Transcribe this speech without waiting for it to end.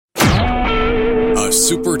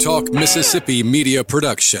SuperTalk Mississippi Media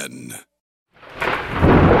production.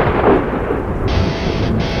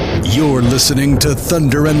 You're listening to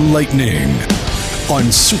Thunder and Lightning on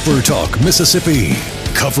SuperTalk Mississippi,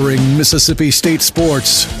 covering Mississippi State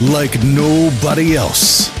sports like nobody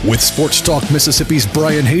else. With SportsTalk Mississippi's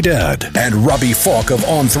Brian Hadad and Robbie Faulk of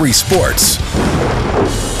On3 Sports.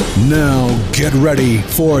 Now get ready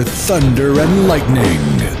for Thunder and Lightning.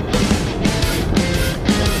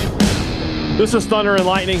 This is Thunder and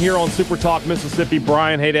Lightning here on SuperTalk Mississippi.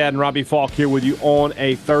 Brian Hadad and Robbie Faulk here with you on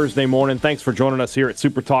a Thursday morning. Thanks for joining us here at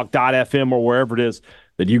supertalk.fm or wherever it is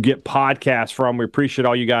that you get podcasts from. We appreciate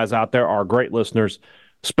all you guys out there, our great listeners,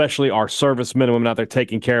 especially our servicemen and women out there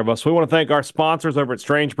taking care of us. We want to thank our sponsors over at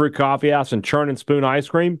Strange Brew Coffee House and Churn and Spoon Ice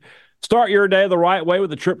Cream. Start your day the right way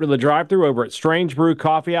with a trip to the drive-thru over at Strange Brew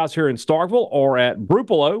Coffee House here in Starkville or at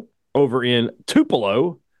Brupolo over in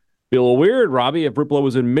Tupelo. Be a little weird, Robbie, if Brupolo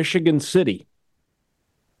was in Michigan City.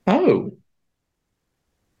 Oh.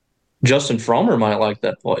 Justin Frommer might like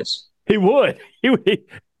that place. He would. We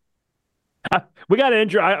got to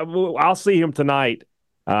injure. I'll see him tonight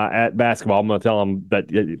at basketball. I'm going to tell him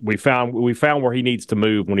that we found where he needs to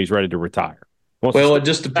move when he's ready to retire. Well, it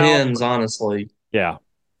just depends, honestly. Yeah.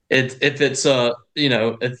 If it's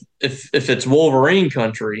if it's Wolverine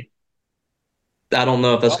country, I don't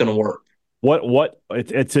know if that's going to work. What?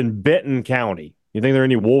 It's in Benton County. You think there are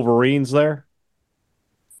any Wolverines there?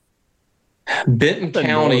 Benton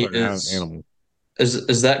County is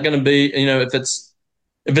that going to be, if it's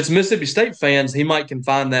Mississippi State fans, he might can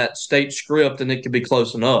find that state script and it could be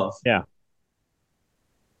close enough. Yeah.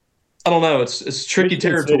 I don't know. It's tricky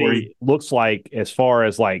territory. City looks like, as far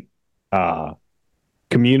as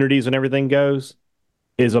communities and everything goes,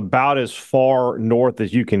 is about as far north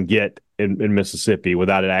as you can get in Mississippi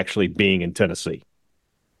without it actually being in Tennessee.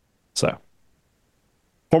 So,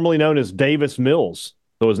 formerly known as Davis Mills.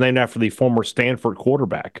 So it was named after the former Stanford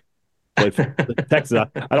quarterback. Played for Texas.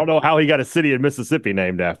 I don't know how he got a city in Mississippi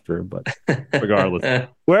named after him, but regardless.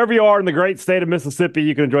 Wherever you are in the great state of Mississippi,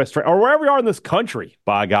 you can enjoy or wherever you are in this country,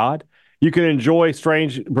 by God, you can enjoy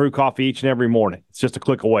Strange Brew Coffee each and every morning. It's just a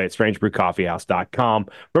click away at strangebrewcoffeehouse.com.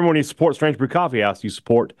 Remember, when you support Strange Brew Coffee House, you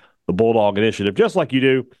support the Bulldog Initiative, just like you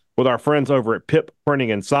do with our friends over at Pip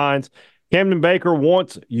Printing and Signs. Camden Baker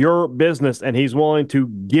wants your business, and he's willing to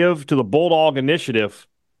give to the Bulldog Initiative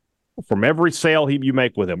from every sale you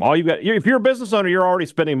make with him. All you got, if you're a business owner, you're already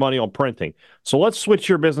spending money on printing. So let's switch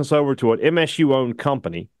your business over to an MSU-owned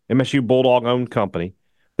company, MSU Bulldog-owned company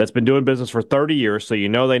that's been doing business for 30 years, so they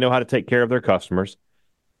know how to take care of their customers.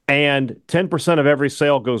 And 10% of every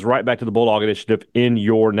sale goes right back to the Bulldog Initiative in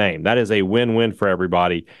your name. That is a win-win for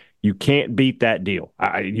everybody. You can't beat that deal.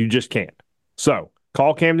 You just can't. So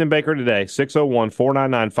call Camden Baker today,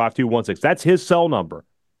 601-499-5216. That's his cell number.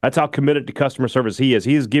 That's how committed to customer service he is.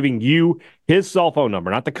 He is giving you his cell phone number,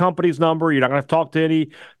 not the company's number. You're not going to have to talk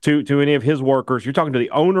to any of his workers. You're talking to the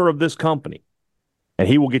owner of this company, and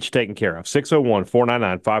he will get you taken care of.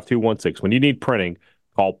 601-499-5216. When you need printing,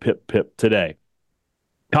 call Pip today.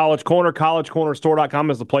 College Corner, collegecornerstore.com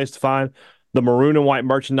is the place to find the maroon and white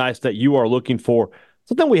merchandise that you are looking for.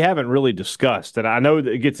 Something we haven't really discussed, and I know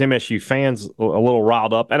that it gets MSU fans a little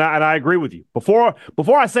riled up, and I agree with you. Before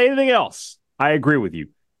I say anything else, I agree with you.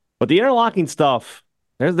 But the interlocking stuff,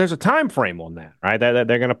 there's a time frame on that, right? They're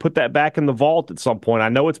going to put that back in the vault at some point. I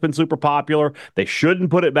know it's been super popular. They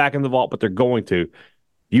shouldn't put it back in the vault, but they're going to. If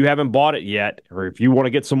you haven't bought it yet, or if you want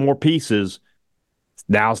to get some more pieces,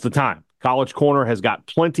 now's the time. College Corner has got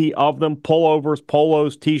plenty of them: pullovers,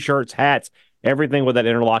 polos, T-shirts, hats, everything with that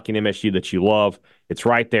interlocking MSU that you love. It's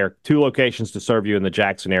right there. 2 locations to serve you in the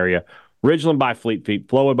Jackson area: Ridgeland by Fleet Feet,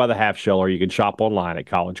 Flowood by the Half Shell, or you can shop online at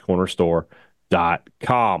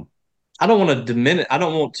collegecornerstore.com. I don't want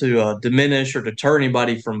to diminish or deter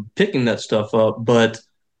anybody from picking that stuff up, but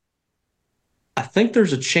I think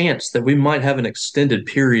there's a chance that we might have an extended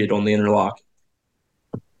period on the interlock.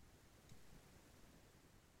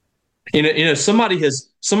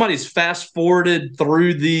 Somebody's fast forwarded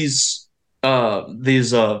through these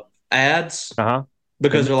ads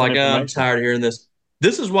because they're like, I'm tired of hearing this.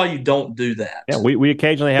 This is why you don't do that. Yeah, we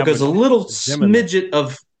occasionally have, because a little smidget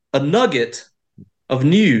of a nugget of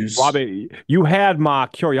news. Robbie, you had my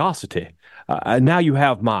curiosity. Now you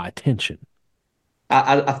have my attention.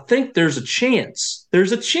 I think there's a chance.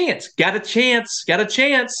 There's a chance. Got a chance. Got a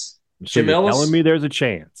chance. So you're telling me there's a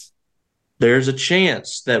chance. There's a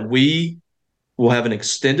chance that we will have an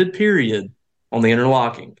extended period on the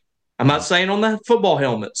interlocking. I'm not saying on the football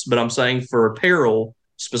helmets, but I'm saying for apparel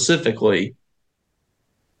specifically.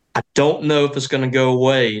 I don't know if it's going to go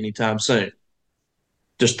away anytime soon.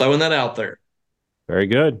 Just throwing that out there. Very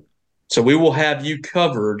good. So we will have you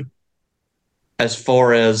covered as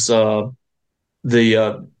far as the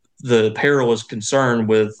apparel is concerned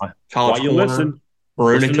with College While you Corner,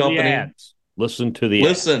 Maroon and listen to the Company. ads. Listen to the ads.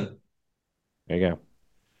 Listen. There you go.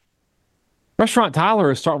 Restaurant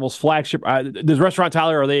Tyler is Starkville's flagship. Does Restaurant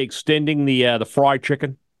Tyler, are they extending the fried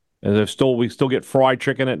chicken? We still get fried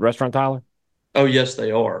chicken at Restaurant Tyler? Oh, yes,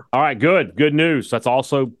 they are. All right, good. Good news. That's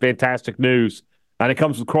also fantastic news. And it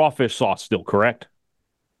comes with crawfish sauce still, correct?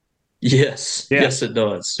 Yes. Yeah. Yes, it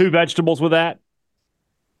does. 2 vegetables with that?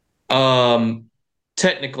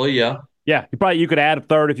 Technically, yeah. Yeah, you could add a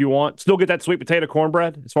third if you want. Still get that sweet potato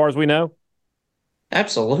cornbread, as far as we know.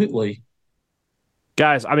 Absolutely.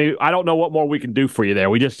 Guys, I mean, I don't know what more we can do for you there.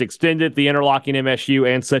 We just extended the interlocking MSU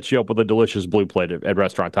and set you up with a delicious blue plate at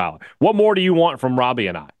Restaurant Tyler. What more do you want from Robbie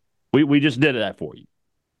and I? We just did that for you.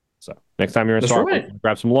 So next time you're in Starkville,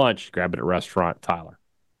 grab some lunch, grab it at Restaurant Tyler.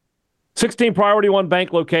 16 Priority One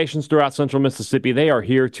Bank locations throughout Central Mississippi. They are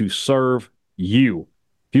here to serve you.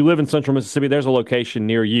 If you live in Central Mississippi, there's a location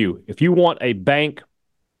near you. If you want a bank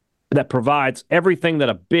that provides everything that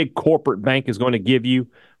a big corporate bank is going to give you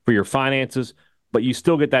for your finances, but you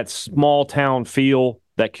still get that small town feel,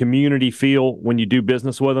 that community feel when you do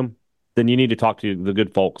business with them, then you need to talk to the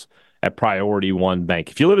good folks at Priority One Bank.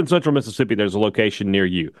 If you live in Central Mississippi, there's a location near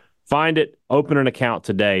you. Find it, open an account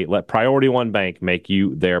today. Let Priority One Bank make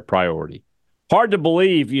you their priority. Hard to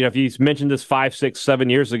believe, if you mentioned this 5, 6, 7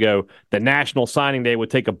 years ago, that National Signing Day would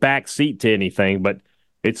take a back seat to anything, but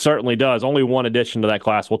it certainly does. Only one addition to that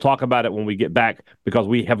class. We'll talk about it when we get back, because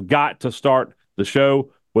we have got to start the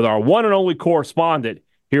show with our one and only correspondent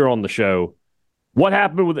here on the show. What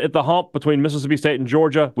happened at the hump between Mississippi State and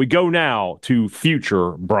Georgia? We go now to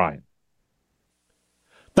Future Brian.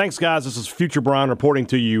 Thanks, guys. This is Future Brian reporting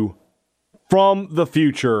to you from the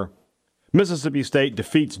future. Mississippi State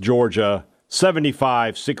defeats Georgia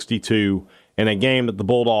 75-62 in a game that the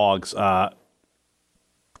Bulldogs kind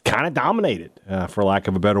of dominated, for lack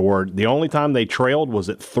of a better word. The only time they trailed was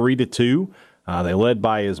at 3-2. They led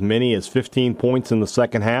by as many as 15 points in the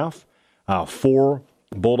second half. 4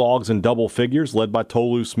 Bulldogs in double figures, led by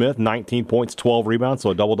Tolu Smith, 19 points, 12 rebounds,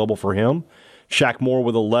 so a double-double for him. Shaq Moore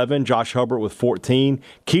with 11, Josh Hubbard with 14.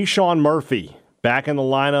 Keyshawn Murphy back in the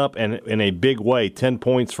lineup and in a big way, 10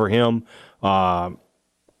 points for him.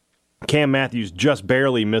 Cam Matthews just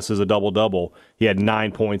barely misses a double-double. He had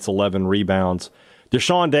 9 points, 11 rebounds.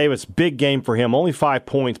 Deshaun Davis, big game for him, only 5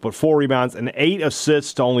 points, but 4 rebounds and 8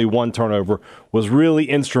 assists to only 1 turnover, was really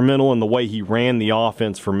instrumental in the way he ran the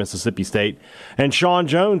offense for Mississippi State. And Sean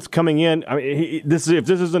Jones coming in, I mean, if this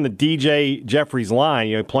isn't a DJ Jeffries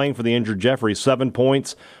line, playing for the injured Jeffries, 7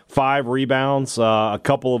 points, 5 rebounds, a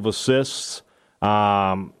couple of assists,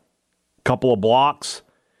 couple of blocks.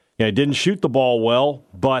 Didn't shoot the ball well,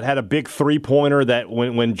 but had a big three-pointer that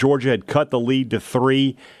when Georgia had cut the lead to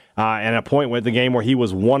 3, and a point with the game where he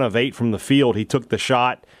was 1 of 8 from the field, he took the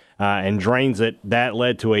shot and drains it. That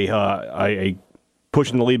led to a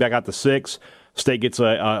pushing the lead back out to 6. State gets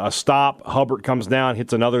a stop. Hubbard comes down,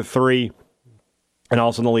 hits another 3, and all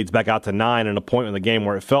of a sudden the lead's back out to 9. And a point in the game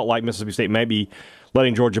where it felt like Mississippi State may be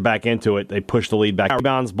letting Georgia back into it. They pushed the lead back.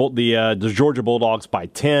 Rebounds the Georgia Bulldogs by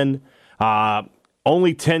 10.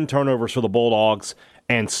 Only 10 turnovers for the Bulldogs,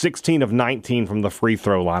 and 16 of 19 from the free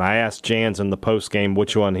throw line. I asked Jans in the postgame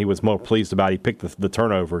which one he was more pleased about. He picked the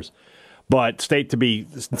turnovers. But State to be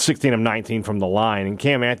 16 of 19 from the line. And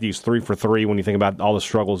Cam Matthews 3 for 3 when you think about all the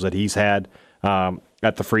struggles that he's had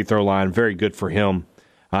at the free throw line. Very good for him.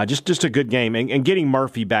 Just a good game. And getting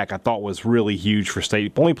Murphy back I thought was really huge for State.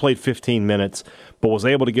 He only played 15 minutes, but was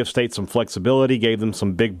able to give State some flexibility, gave them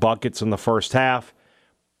some big buckets in the first half.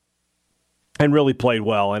 And really played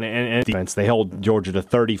well. And defense, they held Georgia to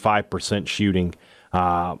 35% shooting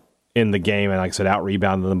in the game. And like I said,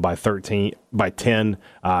 out-rebounded them by 10,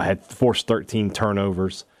 had forced 13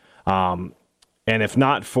 turnovers. And if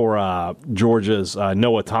not for Georgia's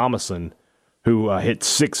Noah Thomason, who hit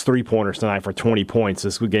 6 3-pointers tonight for 20 points,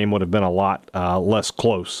 this game would have been a lot less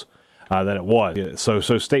close than it was. So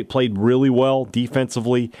State played really well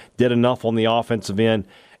defensively, did enough on the offensive end.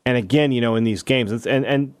 And again, in these games,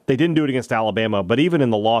 and they didn't do it against Alabama, but even in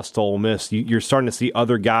the loss to Ole Miss, you're starting to see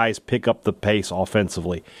other guys pick up the pace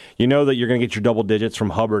offensively. You know that you're going to get your double digits from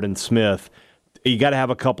Hubbard and Smith. You got to have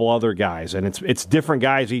a couple other guys, and it's different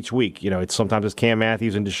guys each week. Sometimes it's Cam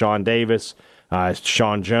Matthews and Deshaun Davis, it's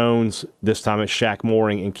Sean Jones. This time it's Shaq Moore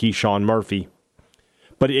and Keyshawn Murphy.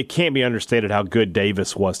 But it can't be understated how good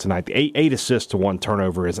Davis was tonight. The 8 assists to 1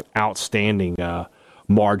 turnover is an outstanding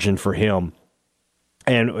margin for him.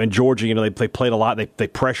 And Georgia, they played a lot. They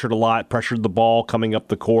pressured a lot, pressured the ball coming up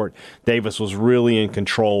the court. Davis was really in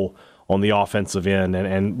control on the offensive end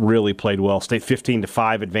and really played well. State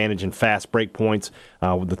 15-5 advantage in fast break points.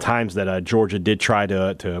 The times that Georgia did try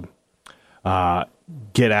to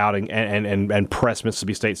get out and press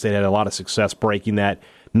Mississippi State. State had a lot of success breaking that.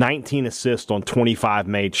 19 assists on 25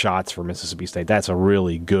 made shots for Mississippi State. That's a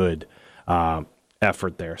really good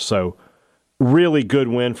effort there. So really good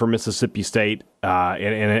win for Mississippi State in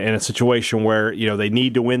a situation where they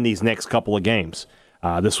need to win these next couple of games.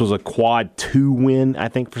 This was a quad 2 win, I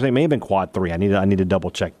think, for State. It may have been quad 3. I need to double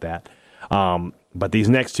check that. But these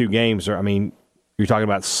next 2 games are, you're talking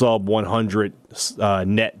about sub 100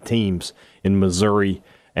 net teams in Missouri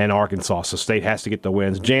and Arkansas. So State has to get the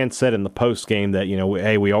wins. Jan said in the post game that,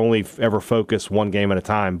 hey, we only ever focus one game at a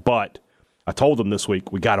time. But I told them this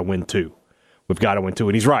week we got to win 2. We've got to win 2.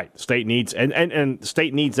 And he's right. State needs and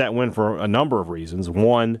State needs that win for a number of reasons.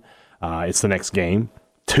 1, it's the next game.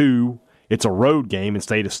 2, it's a road game, and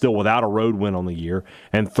State is still without a road win on the year.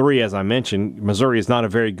 And 3, as I mentioned, Missouri is not a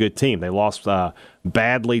very good team. They lost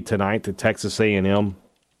badly tonight to Texas A&M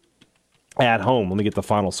at home. Let me get the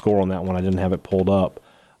final score on that one. I didn't have it pulled up.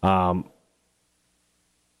 Where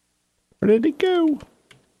did it go?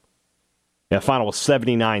 Yeah, final was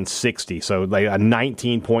 79-60. So a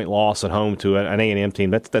 19-point loss at home to an A&M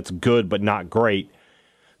team. That's good, but not great.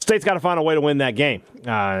 State's got to find a way to win that game,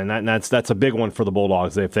 and that's a big one for the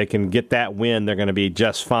Bulldogs. If they can get that win, they're going to be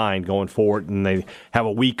just fine going forward, and they have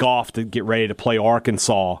a week off to get ready to play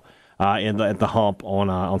Arkansas at the Hump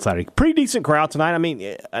on Saturday. Pretty decent crowd tonight.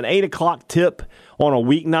 An 8 o'clock tip on a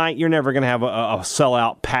weeknight, you're never going to have a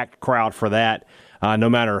sellout packed crowd for that, no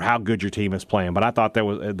matter how good your team is playing. But I thought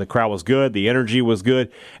the crowd was good, the energy was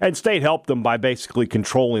good, and State helped them by basically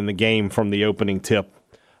controlling the game from the opening tip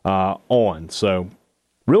on. So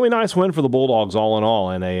really nice win for the Bulldogs all in all,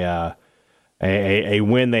 and a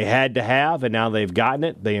win they had to have, and now they've gotten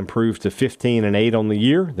it. They improved to 15-8 on the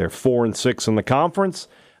year. They're 4-6 in the conference.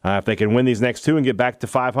 If they can win these next 2 and get back to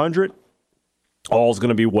 500, all's going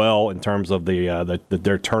to be well in terms of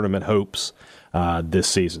their tournament hopes this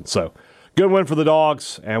season. So good win for the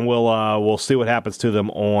Dogs, and we'll see what happens to them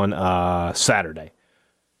on Saturday.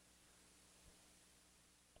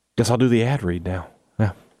 Guess I'll do the ad read now.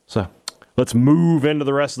 Yeah. So let's move into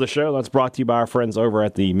the rest of the show. That's brought to you by our friends over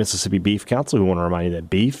at the Mississippi Beef Council. We want to remind you that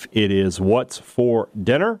beef, it is what's for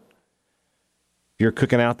dinner. If you're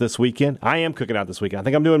cooking out this weekend, I am cooking out this weekend. I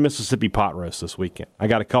think I'm doing Mississippi pot roast this weekend. I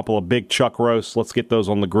got a couple of big chuck roasts. Let's get those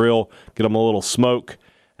on the grill, get them a little smoke,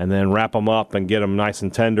 and then wrap them up and get them nice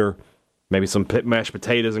and tender. Maybe some mashed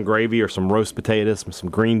potatoes and gravy or some roast potatoes,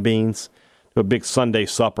 some green beans. Do a big Sunday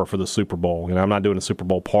supper for the Super Bowl. I'm not doing a Super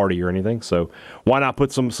Bowl party or anything, so why not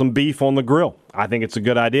put some beef on the grill? I think it's a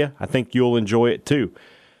good idea. I think you'll enjoy it too.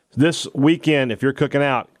 This weekend, if you're cooking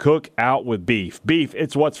out, cook out with beef. Beef,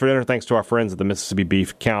 it's what's for dinner, thanks to our friends at the Mississippi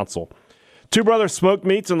Beef Council. Two Brothers Smoked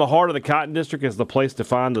Meats in the heart of the Cotton District is the place to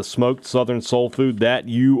find the smoked Southern soul food that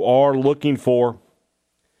you are looking for.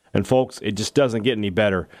 And folks, it just doesn't get any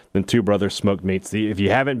better than Two Brothers Smoked Meats. If you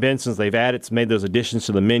haven't been since they've made those additions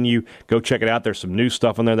to the menu, go check it out. There's some new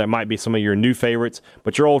stuff in there that might be some of your new favorites,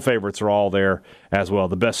 but your old favorites are all there as well.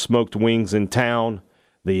 The best smoked wings in town,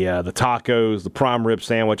 the tacos, the prime rib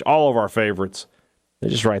sandwich, all of our favorites. They're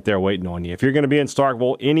just right there waiting on you. If you're going to be in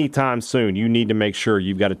Starkville anytime soon, you need to make sure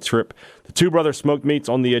you've got a trip to Two Brothers Smoked Meats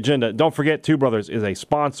on the agenda. Don't forget, Two Brothers is a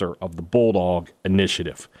sponsor of the Bulldog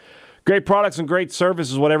Initiative. Great products and great service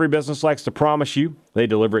is what every business likes to promise you. They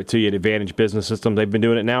deliver it to you at Advantage Business Systems. They've been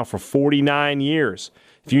doing it now for 49 years.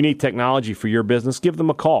 If you need technology for your business, give them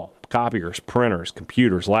a call. Copiers, printers,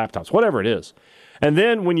 computers, laptops, whatever it is. And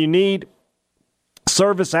then when you need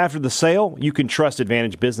service after the sale, you can trust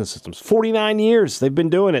Advantage Business Systems. 49 years they've been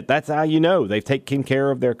doing it. That's how you know they've taken care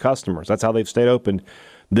of their customers. That's how they've stayed open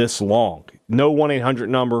this long. No 1-800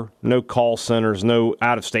 number, no call centers, no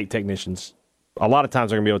out-of-state technicians. A lot of times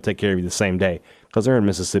they're going to be able to take care of you the same day because they're in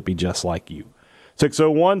Mississippi just like you.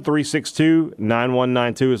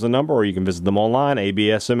 601-362-9192 is the number, or you can visit them online,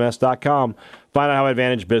 absms.com. Find out how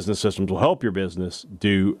Advantage Business Systems will help your business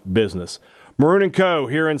do business. Maroon & Co.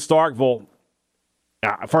 here in Starkville.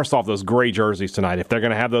 First off, those gray jerseys tonight, if they're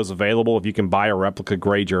going to have those available, if you can buy a replica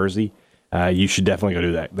gray jersey, you should definitely go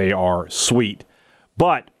do that. They are sweet.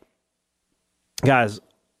 But, guys,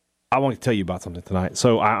 I want to tell you about something tonight.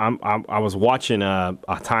 So I was watching a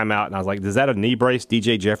timeout, and I was like, is that a knee brace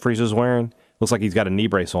DJ Jeffries is wearing? Looks like he's got a knee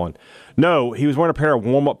brace on. No, he was wearing a pair of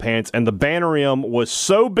warm-up pants, and the banner rim was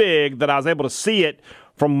so big that I was able to see it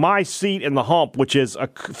from my seat in the hump, which is a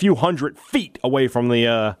few hundred feet away from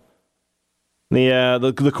the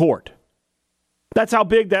court. That's how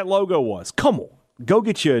big that logo was. Come on. Go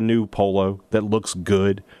get you a new polo that looks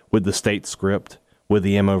good with the state script, with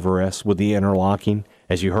the M over S, with the interlocking.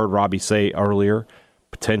 As you heard Robbie say earlier,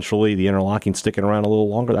 potentially the interlocking sticking around a little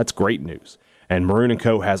longer. That's great news. And Maroon &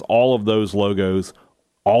 Co. has all of those logos,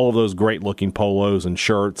 all of those great-looking polos and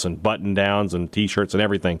shirts and button-downs and T-shirts and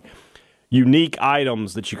everything. Unique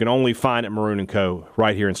items that you can only find at Maroon & Co.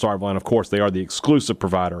 right here in Starkville. And, of course, they are the exclusive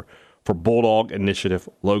provider for Bulldog Initiative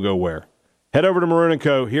logo wear. Head over to Maroon &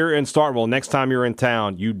 Co. here in Starkville. Next time you're in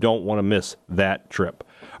town, you don't want to miss that trip.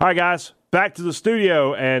 All right, guys, back to the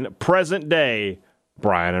studio and present day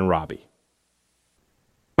Brian and Robbie.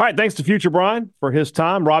 All right, thanks to Future Brian for his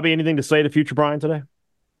time. Robbie, anything to say to Future Brian today?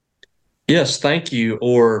 Yes, thank you.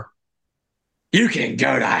 Or you can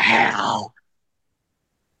go to hell.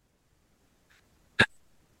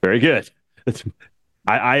 Very good.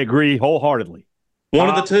 I agree wholeheartedly. One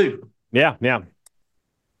of the two. Yeah.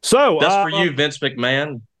 So that's for you, Vince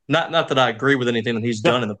McMahon. Not that I agree with anything that he's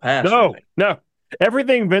done in the past. No.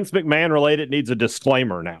 Everything Vince McMahon related needs a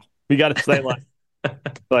disclaimer now. You got to say like,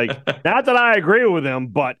 not that I agree with him,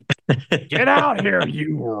 but get out here, we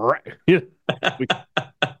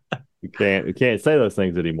can't say those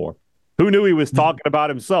things anymore. Who knew he was talking about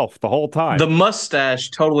himself the whole time? The mustache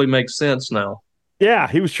totally makes sense now. Yeah,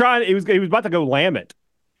 he was about to go lam it.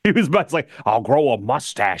 He was about to say, I'll grow a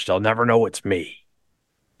mustache. They'll never know it's me.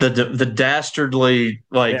 The dastardly,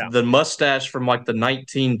 the mustache from like the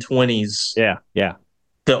 1920s. Yeah.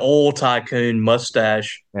 The old tycoon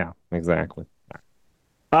mustache. Yeah, exactly.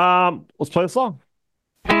 Let's play the song.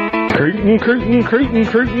 Curtain, curtain, curtain,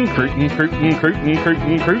 curtain, curtain, curtain, curtain, curtain,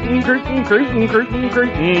 curtain, curtain, curtain, curtain,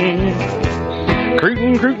 curtain.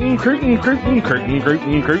 Curtain, curtain, curtain, curtain, curtain,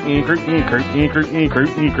 curtain, curtain, curtain, curtain, curtain,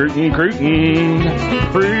 curtain,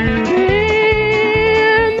 curtain, curtain.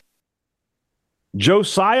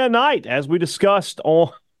 Josiah Knight, as we discussed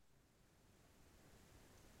on.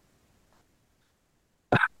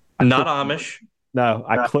 Not Amish. No,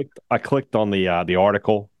 I clicked on the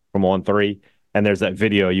article from On 3, and there's that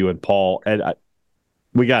video of you and Paul, and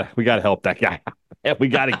we got to help that guy. We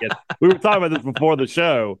got to get. We were talking about this before the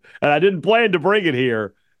show, and I didn't plan to bring it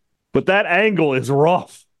here, but that angle is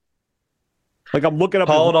rough. Like I'm looking up.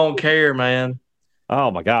 Paul don't care, man.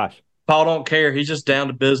 Oh my gosh. Paul don't care. He's just down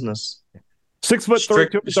to business.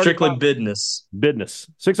 6'3", strictly business.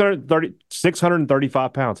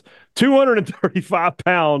 635 pounds.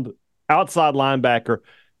 235-pound outside linebacker,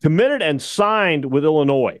 committed and signed with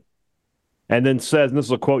Illinois. And then says, and this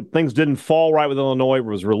is a quote, things didn't fall right with Illinois,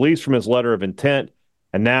 was released from his letter of intent,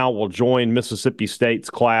 and now will join Mississippi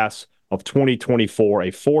State's class of 2024,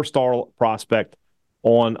 a four-star prospect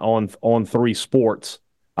on 3 sports.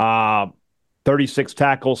 36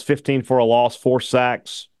 tackles, 15 for a loss, 4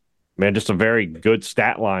 sacks. Man, just a very good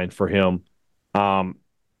stat line for him.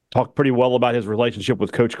 Talked pretty well about his relationship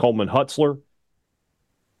with Coach Coleman Hutzler.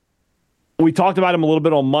 We talked about him a little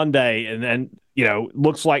bit on Monday, and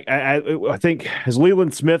looks like I think has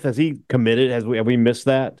Leland Smith, has he committed? Have we missed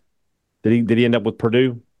that? Did he end up with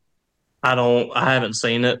Purdue? I haven't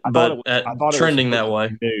seen it, I thought trending that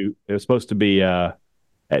way. It was supposed to be at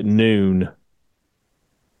noon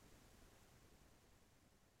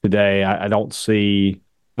today. I don't see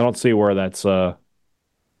where that's. I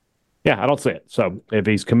don't see it. So if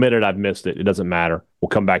he's committed, I've missed it. It doesn't matter. We'll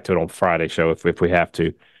come back to it on Friday show if we have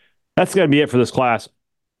to. That's going to be it for this class.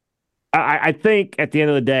 I think at the end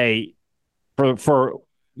of the day, for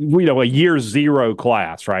a year 0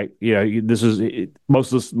 class, right? This is a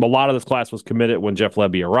lot of this class was committed when Jeff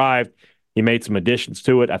Lebby arrived. He made some additions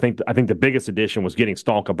to it. I think the biggest addition was getting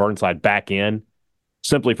Stonka Burnside back in,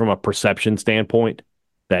 simply from a perception standpoint.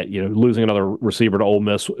 That losing another receiver to Ole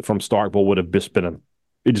Miss from Starkville would have just been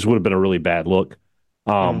a really bad look.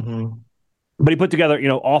 But he put together,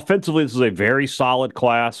 offensively, this is a very solid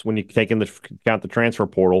class when you take into account the transfer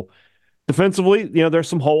portal. Defensively, there's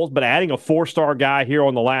some holes, but adding a 4-star guy here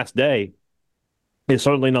on the last day is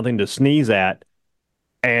certainly nothing to sneeze at.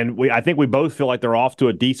 And I think we both feel like they're off to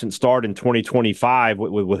a decent start in 2025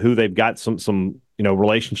 with who they've got some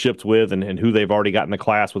relationships with and who they've already got in the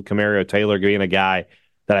class, with Camario Taylor being a guy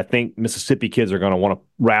that I think Mississippi kids are going to want to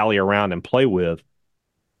rally around and play with.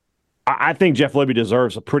 I think Jeff Lebby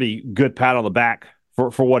deserves a pretty good pat on the back for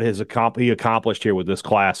what he accomplished here with this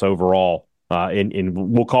class overall.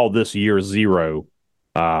 We'll call this year 0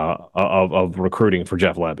 of recruiting for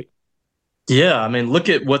Jeff Lebby. Yeah, I mean, look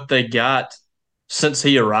at what they got since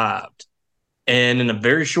he arrived, and in a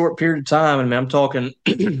very short period of time. I mean, I'm talking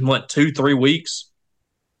 2-3 weeks.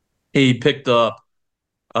 He picked up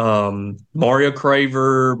Mario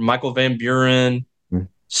Craver, Michael Van Buren,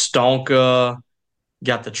 Stonka.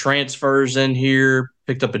 Got the transfers in here,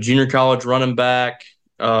 picked up a junior college running back.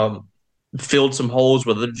 filled some holes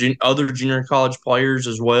with other junior college players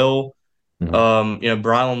as well.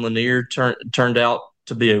 Brian Lanier turned out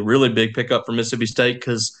to be a really big pickup for Mississippi State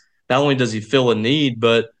because not only does he fill a need,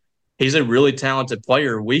 but he's a really talented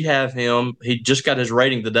player. We have him. He just got his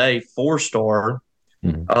rating today, 4-star.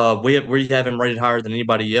 We have him rated higher than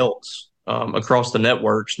anybody else across the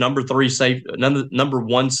networks. Number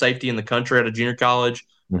 1 safety in the country at a junior college.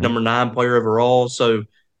 Number 9 player overall. So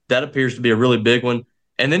that appears to be a really big one.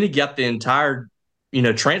 And then he got the entire,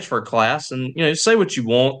 transfer class. And say what you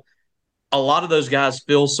want, a lot of those guys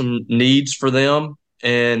fill some needs for them.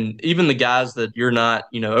 And even the guys that you're not,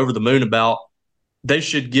 over the moon about, they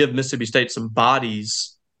should give Mississippi State some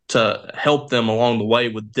bodies to help them along the way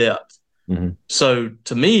with depth. So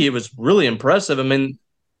to me, it was really impressive. I mean,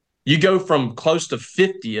 you go from close to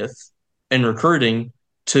 50th in recruiting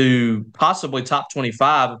to possibly top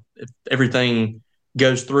 25 if everything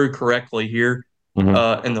goes through correctly here in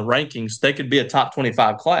the rankings. They could be a top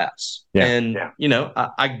 25 class.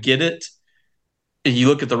 I get it. You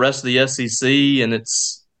look at the rest of the SEC, and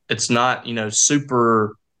it's not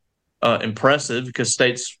super impressive because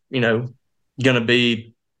State's going to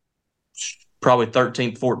be probably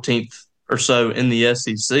 13th, 14th or so in the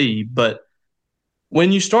SEC. But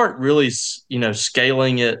when you start really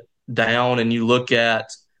scaling it down and you look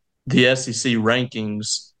at the SEC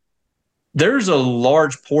rankings, there's a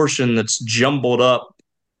large portion that's jumbled up,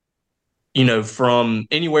 from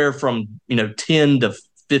anywhere from 10 to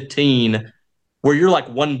 15, where you're like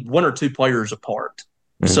one or two players apart.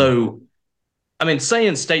 So, I mean,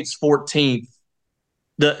 saying State's 14th,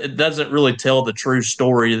 it doesn't really tell the true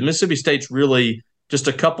story. The Mississippi State's really just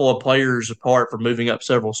a couple of players apart from moving up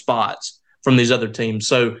several spots from these other teams.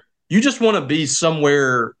 So you just want to be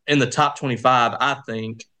somewhere in the top 25, I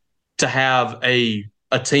think, to have a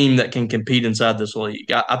team that can compete inside this league.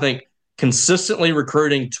 I think consistently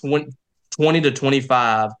recruiting 20 to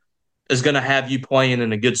 25 is going to have you playing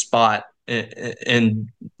in a good spot in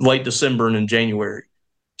late December and in January.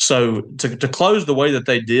 So to close the way that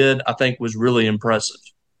they did, I think was really impressive.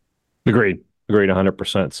 Agreed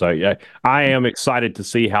 100%. So yeah, I am excited to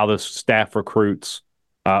see how this staff recruits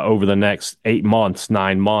over the next 9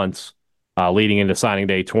 months, leading into signing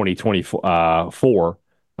day 2024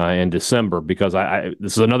 in December, because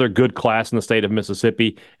this is another good class in the state of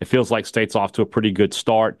Mississippi. It feels like State's off to a pretty good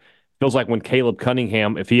start. It feels like when Caleb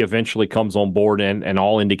Cunningham, if he eventually comes on board, and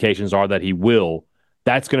all indications are that he will,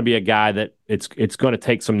 that's going to be a guy that it's going to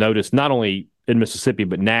take some notice, not only in Mississippi,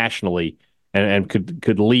 but nationally, and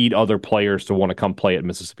could lead other players to want to come play at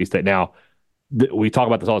Mississippi State. Now, we talk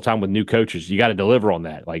about this all the time with new coaches. You got to deliver on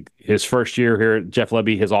that. Like his first year here, Jeff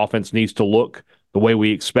Lebby, his offense needs to look the way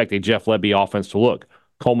we expect a Jeff Lebby offense to look.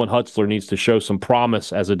 Coleman Hutzler needs to show some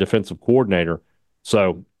promise as a defensive coordinator.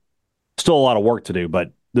 So still a lot of work to do,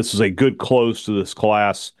 but this is a good close to this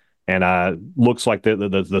class, and looks like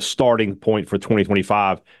the starting point for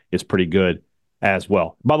 2025 is pretty good as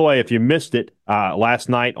well. By the way, if you missed it, last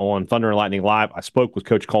night on Thunder and Lightning Live, I spoke with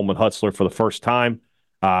Coach Coleman Hutzler for the first time.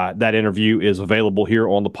 That interview is available here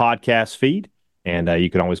on the podcast feed, and you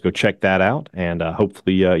can always go check that out, and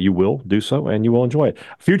hopefully you will do so, and you will enjoy it.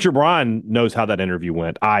 Future Brian knows how that interview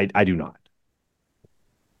went. I do not.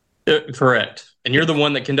 Correct. And you're the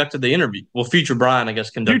one that conducted the interview. Well, Future Brian, I guess,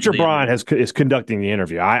 conducted Future Brian is conducting the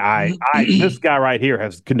interview. This guy right here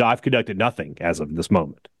I've conducted nothing as of this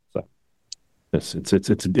moment. So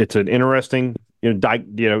it's an interesting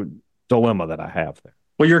dilemma that I have there.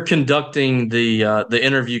 Well, you're conducting the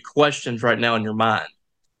interview questions right now in your mind.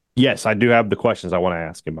 Yes, I do have the questions I want to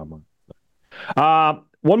ask in my mind.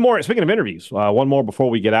 One more. Speaking of interviews, one more before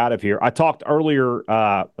we get out of here. I talked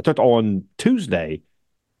on Tuesday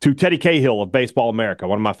to Teddy Cahill of Baseball America,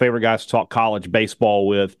 one of my favorite guys to talk college baseball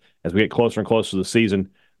with as we get closer and closer to the season.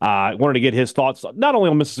 I wanted to get his thoughts not only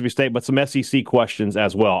on Mississippi State, but some SEC questions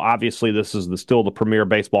as well. Obviously, this is still the premier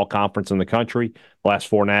baseball conference in the country. The last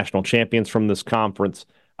 4 national champions from this conference.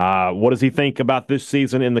 What does he think about this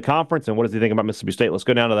season in the conference, and what does he think about Mississippi State? Let's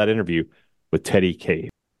go down to that interview with Teddy Cahill.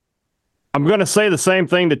 I'm going to say the same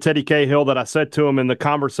thing to Teddy Cahill that I said to him in the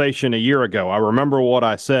conversation a year ago. I remember what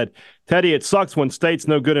I said. Teddy, it sucks when State's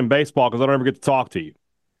no good in baseball because I don't ever get to talk to you.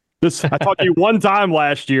 I talked to you one time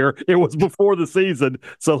last year. It was before the season.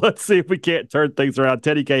 So let's see if we can't turn things around.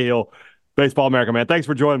 Teddy Cahill, Baseball America, man. Thanks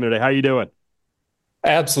for joining me today. How you doing?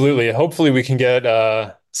 Absolutely. Hopefully we can get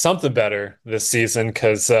something better this season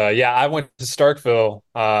because, I went to Starkville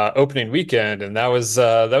opening weekend, and that was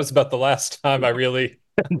about the last time I really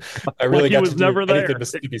got to do anything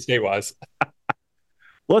Mississippi State-wise.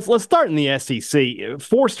 Let's start in the SEC.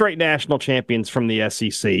 4 straight national champions from the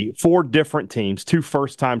SEC, 4 different teams, 2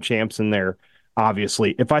 first-time champs in there.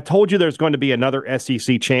 obviously. If I told you there's going to be another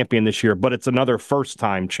SEC champion this year, but it's another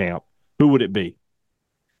first-time champ, who would it be?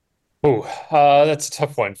 Oh, that's a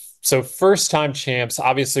tough one. So first-time champs,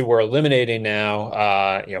 obviously we're eliminating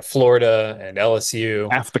now, Florida and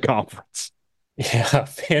LSU. Half the conference. Yeah,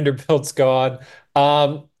 Vanderbilt's gone.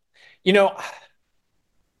 Um, you know,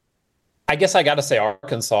 I guess I got to say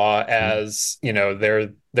Arkansas, as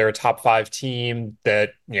they're a top 5 team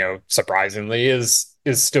that surprisingly is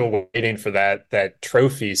still waiting for that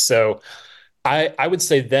trophy. So I would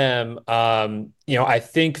say them. I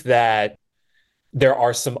think that there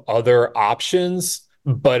are some other options,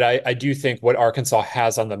 but I do think what Arkansas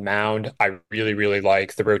has on the mound, I really, really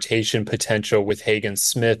like the rotation potential with Hagen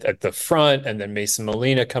Smith at the front, and then Mason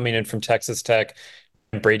Molina coming in from Texas Tech,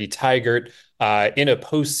 and Brady Tigert. In a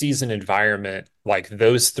postseason environment, like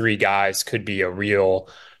those 3 guys could be a real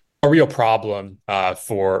problem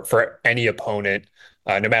for any opponent,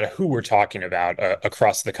 no matter who we're talking about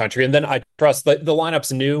across the country. And then I trust the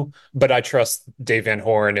lineup's new, but I trust Dave Van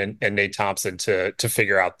Horn and Nate Thompson to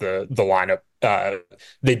figure out the lineup.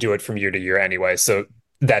 They do it from year to year anyway, so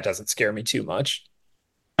that doesn't scare me too much.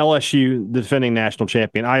 LSU, defending national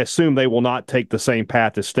champion. I assume they will not take the same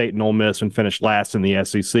path as State and Ole Miss and finish last in the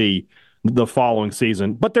SEC the following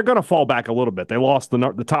season, but they're going to fall back a little bit. They lost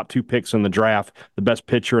the top 2 picks in the draft, the best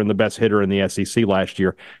pitcher and the best hitter in the SEC last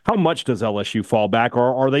year. How much does LSU fall back,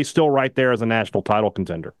 or are they still right there as a national title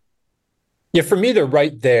contender? Yeah, for me, they're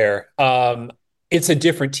right there. It's a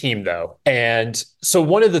different team, though. And so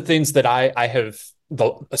one of the things that I have,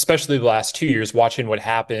 especially the last 2 years, watching what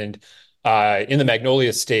happened in the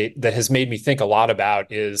Magnolia State, that has made me think a lot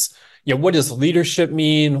about is, what does leadership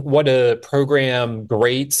mean? What do program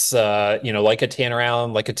greats, like a Tanner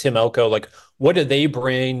Allen, like a Tim Elko, like what do they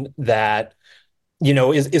bring that,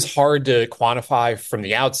 is hard to quantify from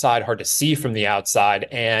the outside, hard to see from the outside.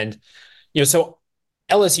 And, so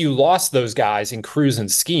LSU lost those guys in Cruz and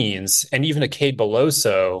Skeens, and even a Cade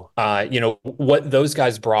Beloso. What those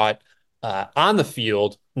guys brought on the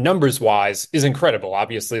field, numbers wise, is incredible.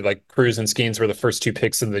 Obviously, like Cruz and Skeens were the first 2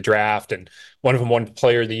 picks in the draft, and one of them won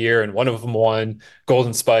Player of the Year, and one of them won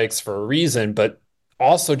Golden Spikes for a reason. But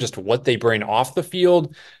also just what they bring off the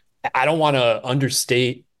field, I don't want to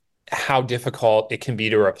understate how difficult it can be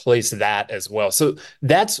to replace that as well. So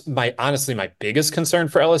that's honestly my biggest concern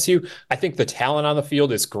for LSU. I think the talent on the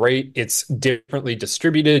field is great. It's differently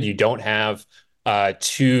distributed. You don't have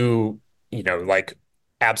 2, like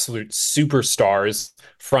absolute superstars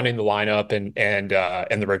fronting the lineup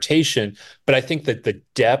and the rotation. But I think that the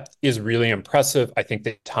depth is really impressive. I think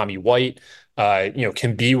that Tommy White,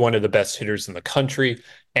 can be one of the best hitters in the country.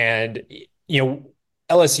 And,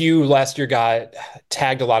 LSU last year got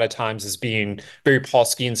tagged a lot of times as being very Paul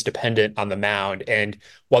Skeens dependent on the mound. And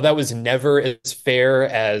while that was never as fair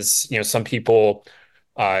as, some people,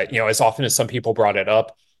 as often as some people brought it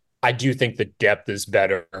up, I do think the depth is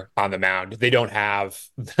better on the mound. They don't have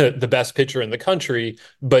the best pitcher in the country,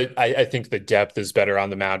 but I think the depth is better on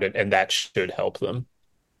the mound, and that should help them.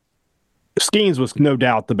 Skeens was no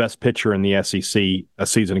doubt the best pitcher in the SEC a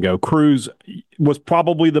season ago. Cruz was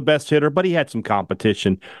probably the best hitter, but he had some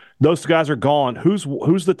competition. Those guys are gone. Who's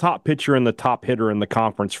the top pitcher and the top hitter in the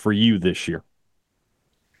conference for you this year?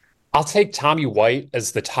 I'll take Tommy White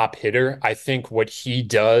as the top hitter. I think what he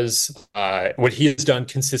does, what he has done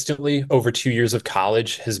consistently over 2 years of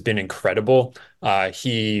college has been incredible.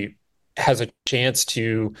 He has a chance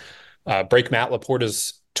to break Matt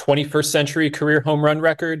Laporta's 21st century career home run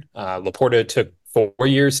record. Laporta took 4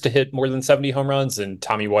 years to hit more than 70 home runs, and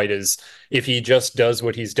Tommy White is, if he just does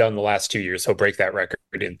what he's done the last 2 years, he'll break that record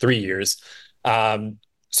in 3 years.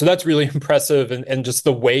 So that's really impressive. And just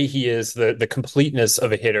the way he is, the completeness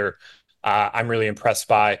of a hitter, I'm really impressed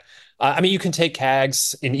by. You can take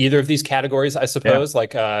Cags in either of these categories, I suppose. Yeah.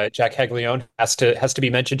 Like Jack Haglione has to be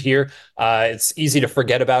mentioned here. It's easy to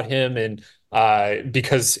forget about him, and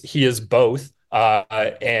because he is both,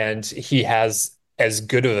 and he has as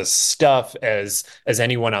good of a stuff as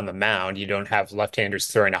anyone on the mound. You don't have left-handers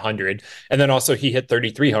throwing 100. And then also he hit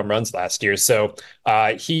 33 home runs last year. So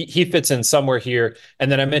he fits in somewhere here. And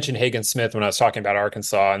then I mentioned Hagen Smith when I was talking about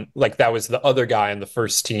Arkansas, and like that was the other guy on the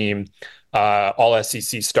first team, all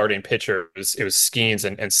SEC starting pitcher. It was Skeens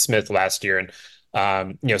and Smith last year.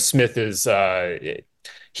 And Smith is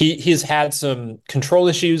He's had some control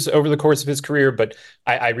issues over the course of his career, but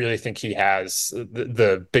I really think he has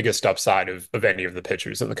the biggest upside of any of the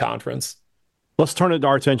pitchers in the conference. Let's turn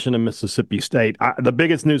our attention to Mississippi State. The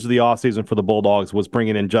biggest news of the offseason for the Bulldogs was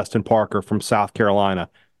bringing in Justin Parker from South Carolina.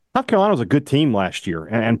 South Carolina was a good team last year,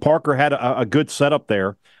 and Parker had a good setup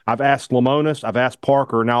there. I've asked Lamonis, I've asked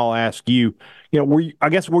Parker, now I'll ask you.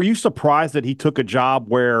 Were you surprised that he took a job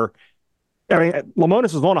where, I mean,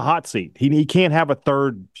 Lamonis is on a hot seat. He can't have a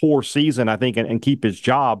third poor season, I think, and keep his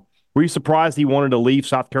job. Were you surprised he wanted to leave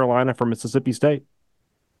South Carolina for Mississippi State?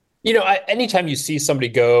 Anytime you see somebody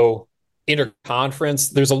go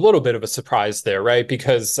interconference, there's a little bit of a surprise there, right?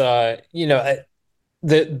 Because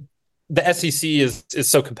the SEC is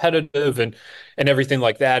so competitive and everything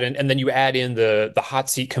like that, and then you add in the hot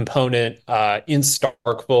seat component in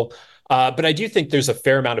Starkville. But I do think there's a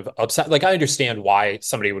fair amount of upside. Like, I understand why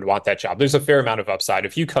somebody would want that job. There's a fair amount of upside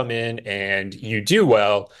if you come in and you do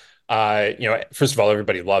well. First of all,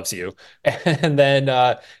 everybody loves you, and then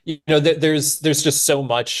there's just so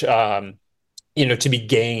much to be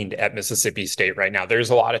gained at Mississippi State right now. There's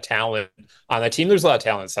a lot of talent on that team. There's a lot of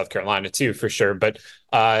talent in South Carolina too, for sure. But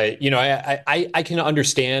I can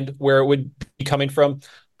understand where it would be coming from.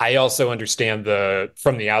 I also understand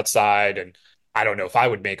from the outside, and I don't know if I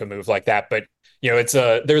would make a move like that. But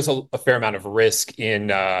there's a fair amount of risk in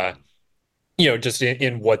just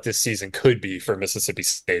in what this season could be for Mississippi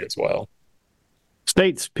State as well.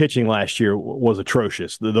 State's pitching last year was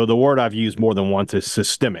atrocious. The word I've used more than once is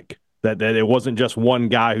systemic. That it wasn't just one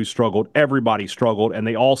guy who struggled. Everybody struggled, and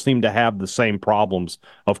they all seemed to have the same problems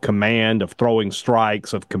of command, of throwing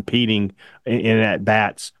strikes, of competing in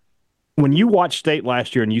at-bats. When you watched State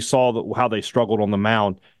last year and you saw how they struggled on the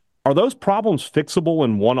mound, are those problems fixable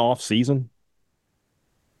in one off season?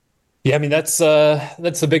 Yeah, I mean, that's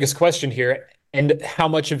the biggest question here. And how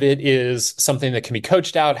much of it is something that can be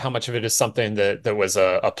coached out? How much of it is something that was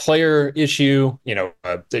a player issue?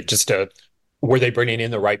 Were they bringing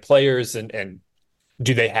in the right players, and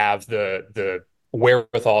do they have the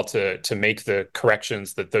wherewithal to make the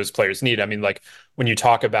corrections that those players need? I mean, like, when you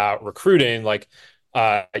talk about recruiting, like,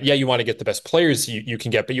 you want to get the best players you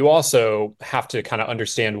can get, but you also have to kind of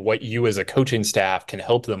understand what you as a coaching staff can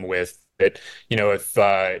help them with. That,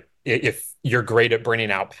 if you're great at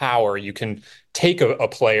bringing out power, you can take a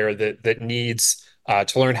player that needs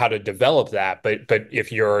to learn how to develop that. But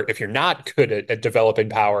if you're not good at developing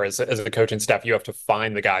power as a coaching staff, you have to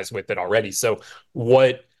find the guys with it already. So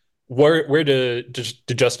where do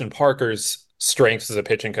Justin Parker's strengths as a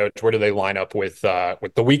pitching coach, where do they line up with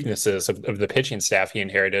the weaknesses of the pitching staff he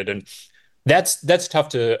inherited? And that's tough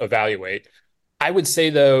to evaluate. I would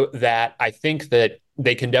say, though, that I think that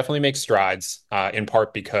they can definitely make strides, in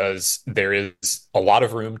part because there is a lot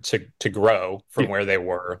of room to grow from where they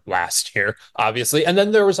were last year, obviously. And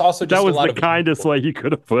then there was also just that was the kindest way you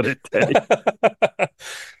could have put it, Teddy.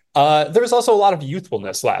 There was also a lot of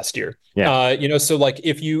youthfulness last year. Yeah. So like,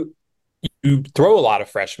 if you throw a lot of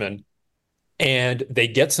freshmen and they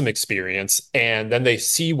get some experience and then they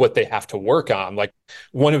see what they have to work on, like,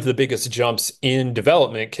 one of the biggest jumps in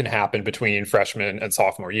development can happen between freshman and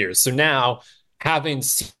sophomore years. So now, having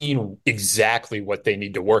seen exactly what they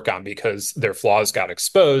need to work on because their flaws got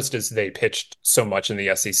exposed as they pitched so much in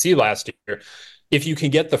the SEC last year, if you can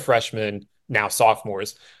get the freshmen, now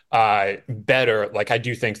sophomores, better, like, I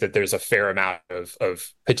do think that there's a fair amount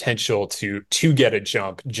of potential to get a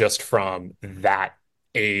jump just from that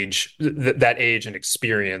age and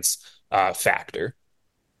experience factor.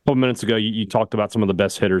 A couple minutes ago, you talked about some of the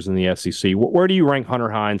best hitters in the SEC. Where do you rank Hunter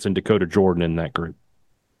Hines and Dakota Jordan in that group?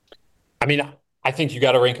 I mean, I think you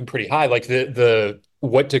got to rank him pretty high. Like, the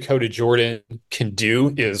what Dakota Jordan can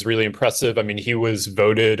do is really impressive. I mean, he was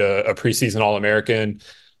voted a preseason All-American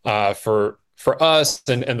for us,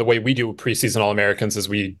 and the way we do preseason All-Americans is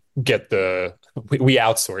we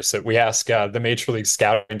outsource it. We ask the Major League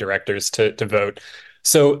scouting directors to vote.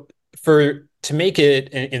 So to make it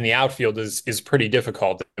in the outfield is pretty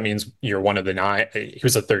difficult. That means you're one of the 9. He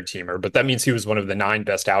was a third teamer, but that means he was one of the 9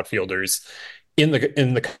 best outfielders in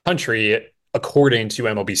the country, according to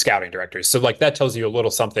MLB scouting directors. So, like, that tells you a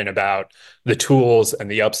little something about the tools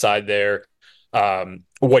and the upside there.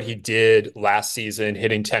 What he did last season,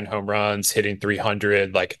 hitting 10 home runs, hitting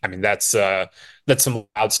 300, like, I mean, that's some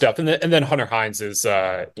loud stuff. And then Hunter Hines is,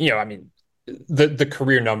 I mean, the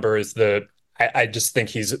career numbers, I just think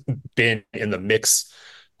he's been in the mix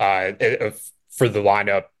for the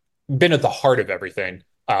lineup, been at the heart of everything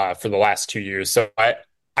for the last 2 years. So I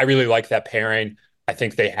really like that pairing. I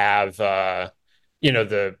think they have,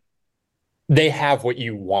 they have what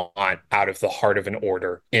you want out of the heart of an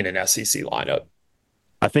order in an SEC lineup.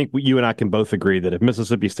 I think you and I can both agree that if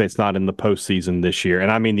Mississippi State's not in the postseason this year,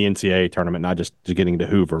 and I mean the NCAA tournament, not just getting to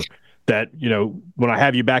Hoover, that, when I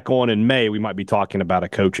have you back on in May, we might be talking about a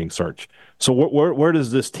coaching search. So where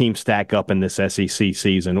does this team stack up in this SEC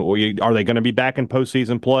season? Are they going to be back in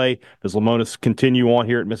postseason play? Does Lamonis continue on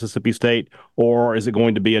here at Mississippi State, or is it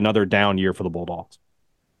going to be another down year for the Bulldogs?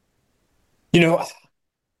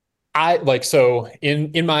 So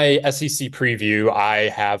in my SEC preview, I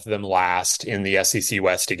have them last in the SEC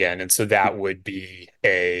West again. And so that would be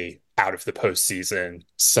a out of the postseason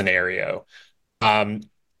scenario. And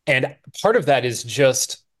part of that is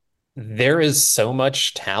just there is so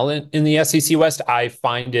much talent in the SEC West. I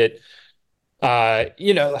find it,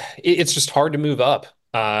 it's just hard to move up.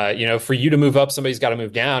 For you to move up, somebody's got to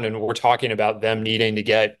move down. And we're talking about them needing to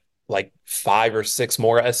get like 5 or 6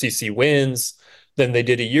 more SEC wins than they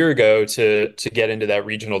did a year ago to get into that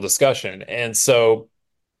regional discussion. And so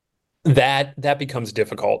that becomes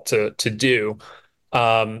difficult to do.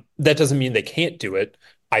 That doesn't mean they can't do it.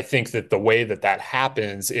 I think that the way that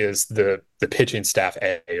happens is the pitching staff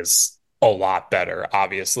is a lot better,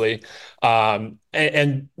 obviously.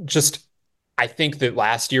 And just, I think that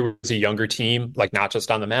last year was a younger team, like not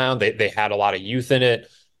just on the mound. They had a lot of youth in it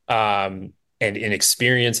and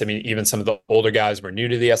inexperience. I mean, even some of the older guys were new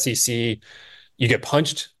to the SEC. You get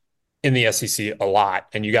punched in the SEC a lot,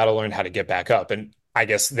 and you got to learn how to get back up. And I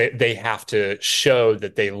guess they have to show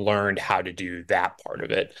that they learned how to do that part of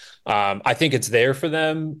it. I think it's there for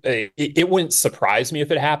them. It wouldn't surprise me if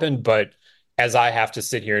it happened, but as I have to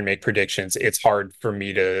sit here and make predictions, it's hard for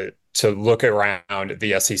me to look around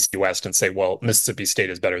the SEC West and say, well, Mississippi State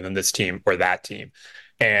is better than this team or that team.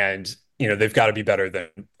 And, they've got to be better than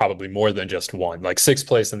probably more than just one. Like 6th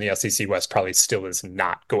place in the SEC West probably still is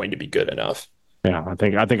not going to be good enough. Yeah, I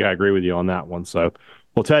think I agree with you on that one. So,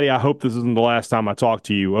 well, Teddy, I hope this isn't the last time I talk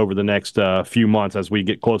to you over the next few months as we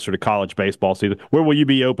get closer to college baseball season. Where will you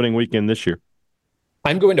be opening weekend this year?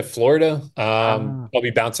 I'm going to Florida. I'll be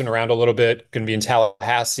bouncing around a little bit. Going to be in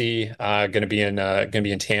Tallahassee. Going to be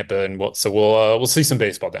in Tampa, and we'll see some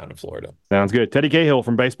baseball down in Florida. Sounds good. Teddy Cahill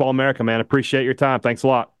from Baseball America, man. Appreciate your time. Thanks a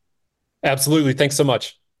lot. Absolutely. Thanks so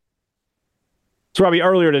much. So, Robbie,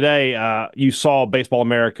 earlier today, you saw Baseball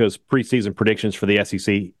America's preseason predictions for the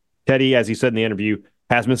SEC. Teddy, as he said in the interview,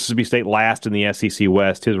 has Mississippi State last in the SEC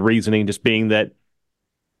West. His reasoning just being that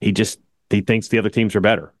he thinks the other teams are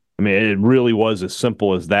better. I mean, it really was as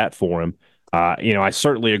simple as that for him. I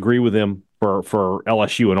certainly agree with him for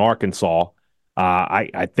LSU and Arkansas.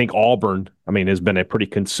 I think Auburn, has been a pretty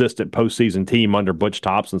consistent postseason team under Butch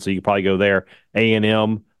Thompson, so you could probably go there.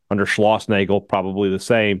 A&M under Schlossnagle, probably the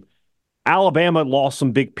same. Alabama lost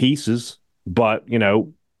some big pieces, but,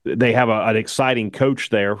 they have an exciting coach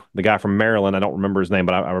there, the guy from Maryland. I don't remember his name,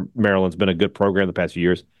 but Maryland's been a good program the past few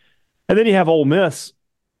years. And then you have Ole Miss.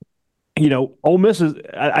 Ole Miss is,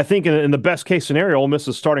 I think in the best case scenario, Ole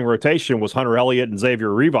Miss's starting rotation was Hunter Elliott and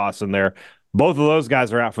Xavier Rivas in there. Both of those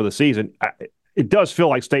guys are out for the season. It does feel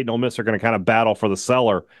like State and Ole Miss are going to kind of battle for the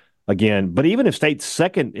cellar again. But even if State's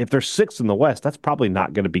second, if they're 6th in the West, that's probably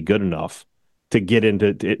not going to be good enough to get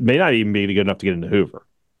into, it may not even be good enough to get into Hoover.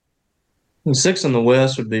 6th in the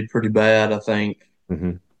West would be pretty bad, I think.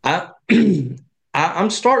 Mm-hmm. I'm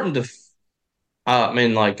starting to,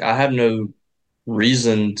 I have no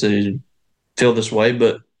reason to feel this way,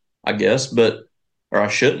 but I guess, or I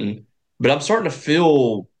shouldn't. But I'm starting to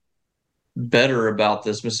feel better about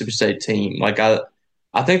this Mississippi State team. Like I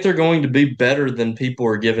think they're going to be better than people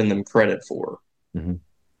are giving them credit for. Mm-hmm.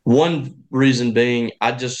 One reason being,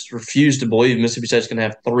 I just refuse to believe Mississippi State's going to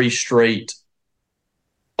have 3 straight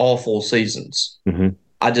awful seasons. Mm-hmm.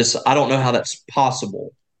 I don't know how that's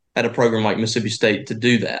possible at a program like Mississippi State to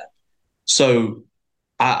do that. So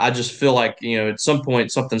I just feel like, at some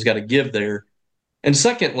point something's got to give there. And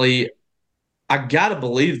secondly, I got to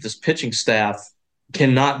believe this pitching staff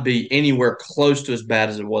cannot be anywhere close to as bad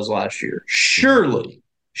as it was last year. Surely,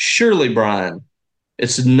 Brian,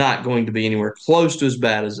 it's not going to be anywhere close to as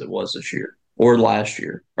bad as it was this year or last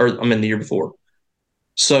year, the year before.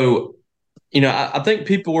 So, I think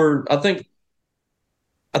we're going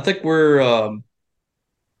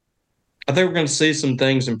to see some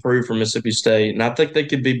things improve from Mississippi State, and I think they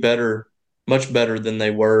could be better, much better than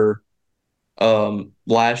they were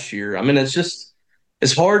last year.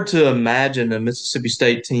 It's hard to imagine a Mississippi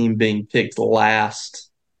State team being picked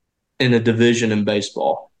last in a division in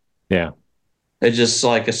baseball. Yeah. It's just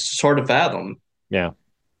it's hard to fathom. Yeah.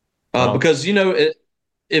 Because,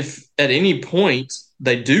 if at any point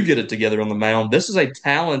they do get it together on the mound, this is a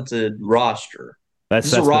talented roster. This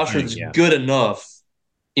is a roster that's good enough.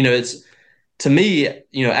 It's, to me,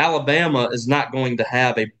 Alabama is not going to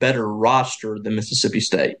have a better roster than Mississippi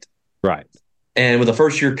State. Right. And with a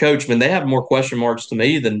first-year coach, they have more question marks to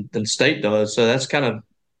me than State does. So that's kind of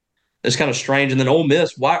It's kind of strange. And then Ole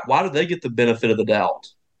Miss, why do they get the benefit of the doubt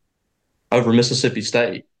over Mississippi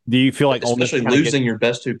State? Do you feel like especially losing your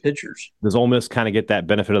best two pitchers? Does Ole Miss kind of get that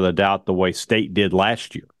benefit of the doubt the way State did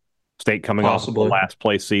last year? State coming off of the last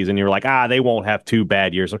place season, you're like, they won't have 2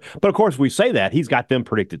 bad years. But of course, we say that. He's got them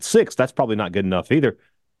predicted 6. That's probably not good enough either.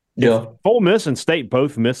 Yeah. If Ole Miss and State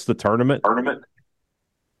both miss the tournament,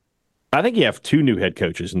 I think you have 2 new head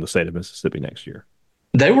coaches in the state of Mississippi next year.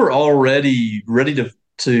 They were already ready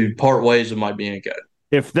to part ways with Mike Bianco.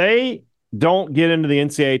 If they don't get into the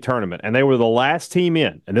NCAA tournament and they were the last team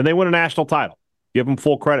in, and then they win a national title, give them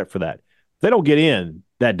full credit for that. If they don't get in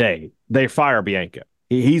that day, they fire Bianco.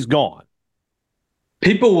 He's gone.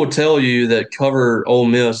 People will tell you that cover Ole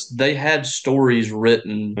Miss, they had stories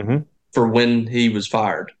written for when he was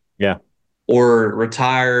fired. Yeah. Or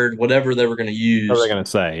retired, whatever they were going to use. What are they going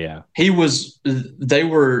to say? Yeah.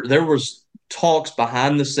 There was talks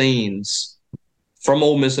behind the scenes from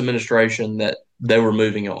Ole Miss administration that they were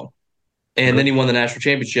moving on. And then he won the national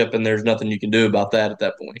championship, and there's nothing you can do about that at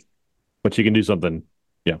that point. But you can do something,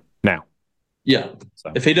 now. Yeah.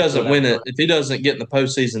 So, if he doesn't win it, if he doesn't get in the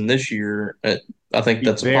postseason this year, I think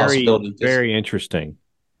that's a possibility. Very interesting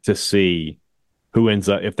to see who ends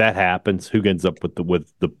up, if that happens, who ends up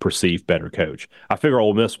with the perceived better coach. I figure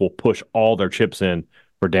Ole Miss will push all their chips in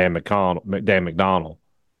for Dan McDonnell.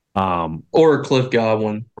 Or Cliff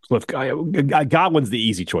Godwin. Godwin's the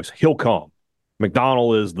easy choice. He'll come.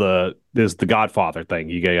 McDonnell is the Godfather thing.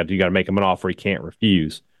 You got to make him an offer he can't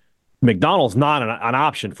refuse. McDonnell's not an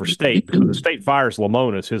option for State because the State fires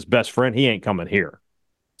Lamonis, his best friend. He ain't coming here.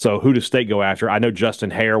 So who does State go after? I know Justin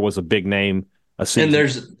Hare was a big name. And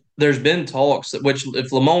there's been talks that if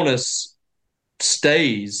Lamonis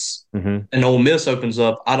stays and Ole Miss opens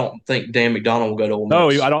up, I don't think Dan McDonnell will go to Ole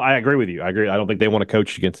Miss. No, I agree with you. I agree. I don't think they want to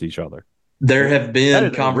coach against each other. There have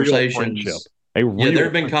been conversations. There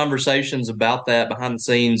have been conversations about that behind the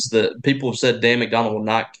scenes that people have said Dan McDonnell will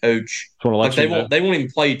not coach. Like they won't even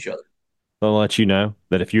play each other. They'll let you know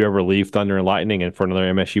that if you ever leave Thunder and Lightning and for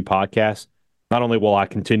another MSU podcast, not only will I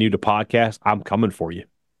continue to podcast, I'm coming for you.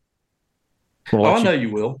 I know you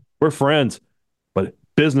will. We're friends, but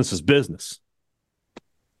business is business.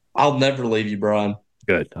 I'll never leave you, Brian.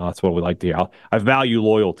 Good. That's what we like to hear. I value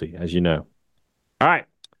loyalty, as you know. All right.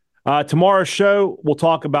 Tomorrow's show, we'll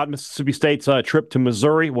talk about Mississippi State's trip to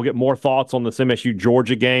Missouri. We'll get more thoughts on this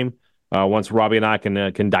MSU-Georgia game once Robbie and I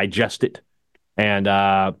can digest it. And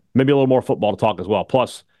maybe a little more football to talk as well.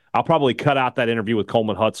 Plus, I'll probably cut out that interview with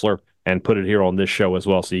Coleman Hutzler and put it here on this show as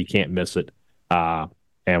well so you can't miss it.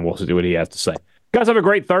 And we'll see what he has to say. Guys, have a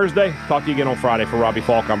great Thursday. Talk to you again on Friday. For Robbie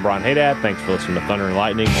Faulk, I'm Brian Hadad. Thanks for listening to Thunder and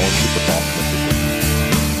Lightning on SuperTalk Mississippi.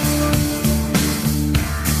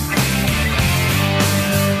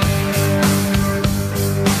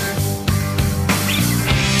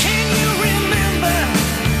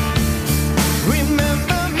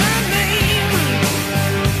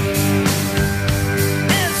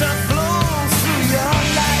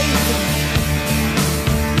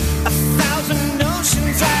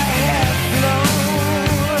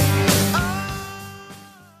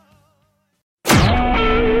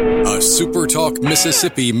 SuperTalk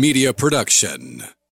Mississippi Media Production.